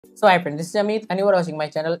So hi friends, this is Amit and you are watching my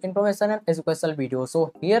channel Information and Educational Video.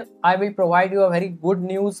 So here I will provide you a very good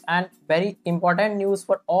news and very important news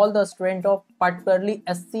for all the students of particularly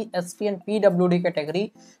SC, ST and PWD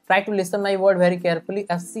category. Try to listen my word very carefully.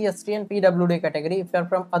 SC, ST and PWD category. If you are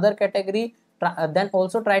from other category, then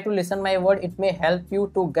also try to listen my word. It may help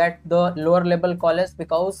you to get the lower level college,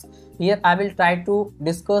 because here I will try to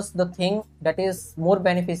discuss the thing that is more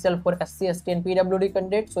beneficial for SC, ST and PWD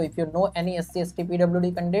candidate. So if you know any SC, ST,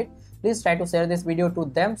 PWD candidate, please try to share this video to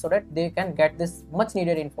them so that they can get this much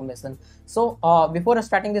needed information. So before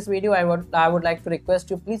starting this video, I would like to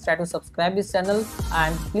request you, please try to subscribe this channel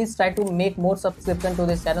and please try to make more subscription to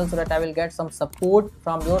this channel so that I will get some support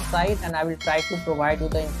from your side, and I will try to provide you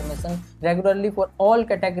the information regularly for all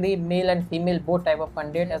category, male and female, both type of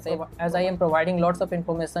candidate, as I am providing lots of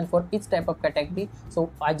information for each type of category.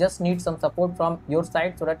 So I just need some support from your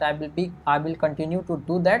side so that I will continue to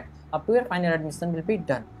do that up to your final admission will be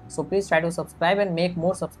done. So please try to subscribe and make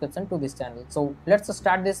more subscription to this channel. So let's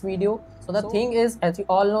start this video. So the thing is, as you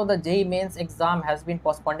all know, the JEE mains exam has been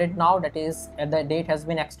postponed now. That is, the date has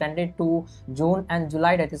been extended to June and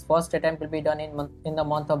July. That is, first attempt will be done in the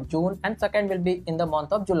month of June and second will be in the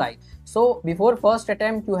month of July. So before first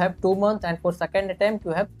attempt you have 2 months, and for second attempt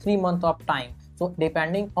you have 3 months of time. So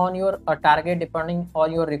depending on your target, depending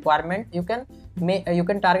on your requirement, you can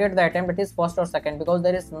target the attempt that is first or second, because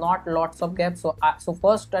there is not lots of gaps. So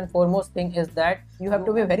first and foremost thing is that you have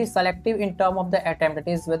to be very selective in term of the attempt. That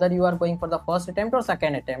is, whether you are going for the first attempt or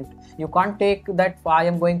second attempt. You can't take that I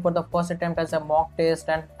am going for the first attempt as a mock test,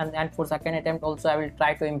 and for second attempt also I will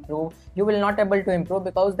try to improve. You will not able to improve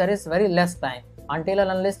because there is very less time. Until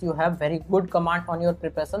and unless you have very good command on your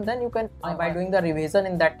preparation, then you can by doing the revision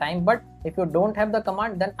in that time. But if you don't have the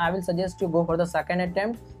command, then I will suggest you go for the second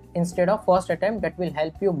attempt instead of first attempt. That will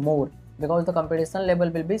help you more, because the competition level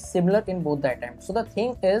will be similar in both the attempts. So the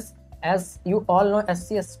thing is, as you all know,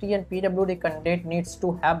 SC, ST and PWD candidate needs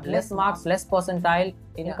to have less marks, less percentile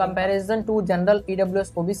in comparison to general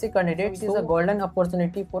EWS OBC candidates. This is a golden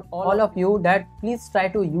opportunity for all of you, that please try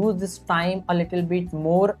to use this time a little bit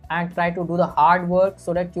more and try to do the hard work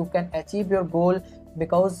so that you can achieve your goal,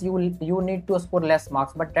 because you need to score less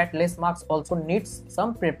marks, but that less marks also needs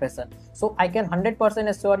some preparation. So I can 100%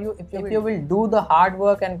 assure you, if you will do the hard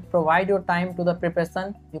work and provide your time to the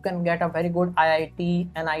preparation, you can get a very good IIT,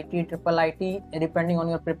 NIT, IIIT, depending on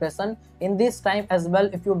your preparation in this time as well.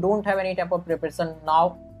 If you don't have any type of preparation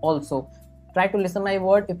now also, try to listen my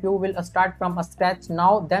word. If you will start from a scratch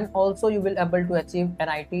now, then also you will able to achieve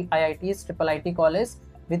NIT, IITs, IIIT college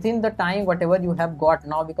within the time whatever you have got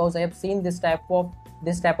now, because I have seen this type of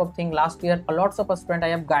thing last year. Lots of students I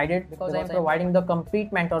have guided, because I am providing the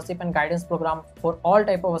complete mentorship and guidance program for all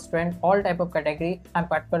type of students, all type of category, and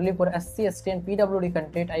particularly for SC, ST and PWD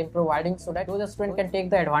content I am providing, so that those students can take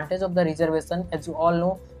the advantage of the reservation. As you all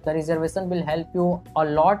know, the reservation will help you a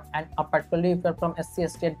lot, and particularly if you are from SC,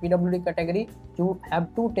 ST and PWD category, you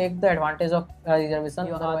have to take the advantage of reservation.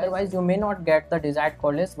 Otherwise you may not get the desired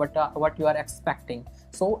college what you are expecting.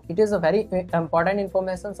 So it is a very important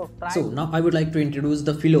information. So now I would like to introduce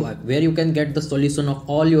the Filo app, where you can get the solution of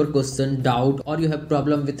all your question, doubt, or you have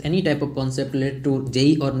problem with any type of concept related to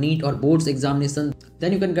JEE or NEET or boards examination.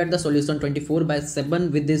 Then you can get the solution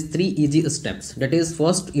 24/7 with these 3 easy steps. That is,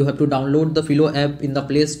 first you have to download the Filo app in the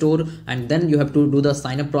Play Store, and then you have to do the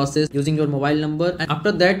sign up process using your mobile number, and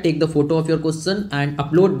after that take the photo of your question and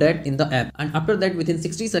upload that in the app, and after that within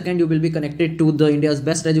 60 seconds you will be connected to the India's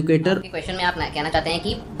best educator. Question में आप कहना चाहते हैं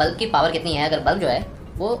कि bulb की power कितनी है। अगर बल्ब जो है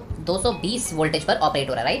वो 220 वोल्टेज पर ऑपरेट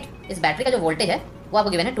हो रहा है, राइट। इस बैटरी का जो वोल्टेज है वो आपको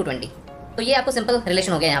गिवन है 220। तो ये आपको सिंपल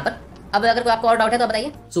रिलेशन हो गया यहाँ पर। अब अगर कोई आपको और डाउट है तो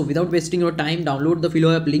बताइए। So without wasting your time, download the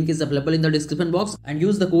Filo app. Link is available in the description box, and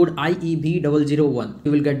use the code IEB001.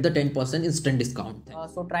 You will get the 10% instant discount.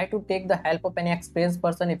 So try to take the help of any experienced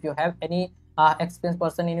person. If you have any experienced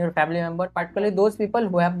person in your family member, particularly those people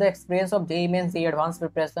who have the experience of JEE mains, JEE advanced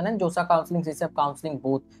preparation, and JOSA counseling, CSAB counseling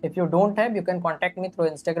both. If you don't have, you can contact me through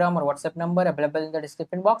Instagram or WhatsApp number available in the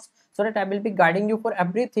description box, so that I will be guiding you for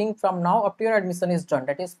everything from now up to your admission is done.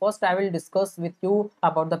 That is, first I will discuss with you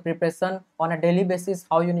about the preparation on a daily basis,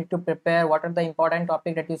 how you need to prepare, what are the important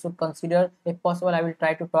topics that you should consider. If possible, I will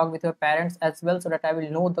try to talk with your parents as well, so that I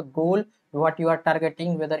will know the goal, what you are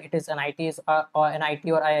targeting, whether it is NITs or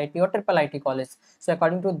NIT or IIT or IIIT college. So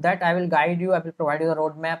according to that, I will guide you. I will provide you the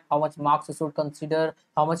roadmap, how much marks you should consider,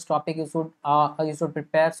 how much topic you should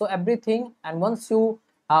prepare. So everything, and once you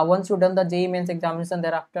done the JEE mains examination,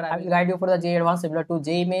 thereafter I will guide you for the JEE advanced similar to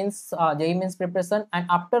JEE mains preparation, and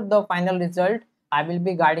after the final result I will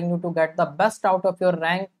be guiding you to get the best out of your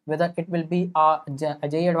rank, whether it will be a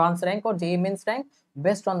JEE advanced rank or JEE mains rank.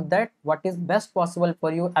 based on that what is best possible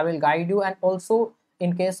for you, I will guide you. And also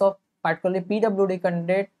in case of particularly PWD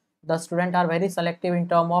candidate, the students are very selective in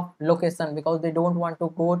terms of location, because they don't want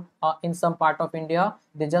to go in some part of India,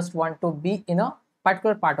 they just want to be in a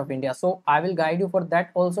particular part of India. So I will guide you for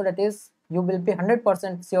that also, that is you will be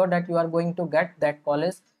 100% sure that you are going to get that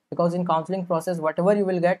college, because in counseling process whatever you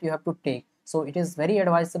will get you have to take. So it is very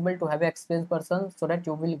advisable to have an experienced person, so that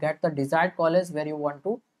you will get the desired college where you want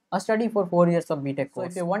to study for 4 years of BTech course.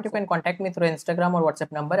 So if you want, you can contact me through Instagram or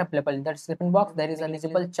WhatsApp number available in the description box. There is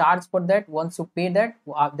eligible charge for that. Once you pay that,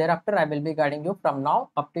 thereafter I will be guiding you from now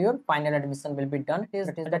up to your final admission will be done.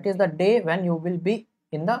 That is the day when you will be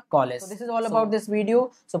in the college. So this is all about this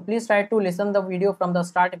video. So please try to listen the video from the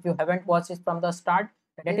start if you haven't watched it from the start.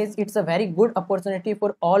 That is, it's a very good opportunity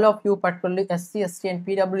for all of you, particularly SC, ST and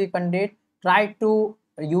PWD candidate. Try to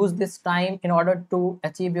use this time in order to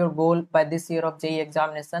achieve your goal by this year of JEE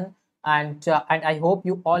examination. And I hope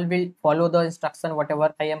you all will follow the instruction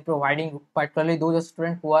whatever I am providing, particularly those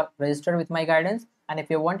students who are registered with my guidance. And if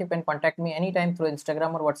you want, you can contact me anytime through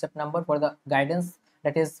Instagram or WhatsApp number for the guidance,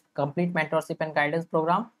 that is complete mentorship and guidance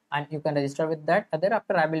program, and you can register with that. And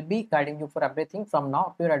thereafter I will be guiding you for everything from now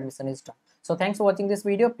up to your admission is done. So thanks for watching this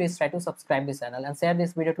video. Please try to subscribe this channel and share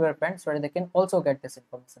this video to your friends so that they can also get this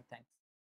information. Thanks.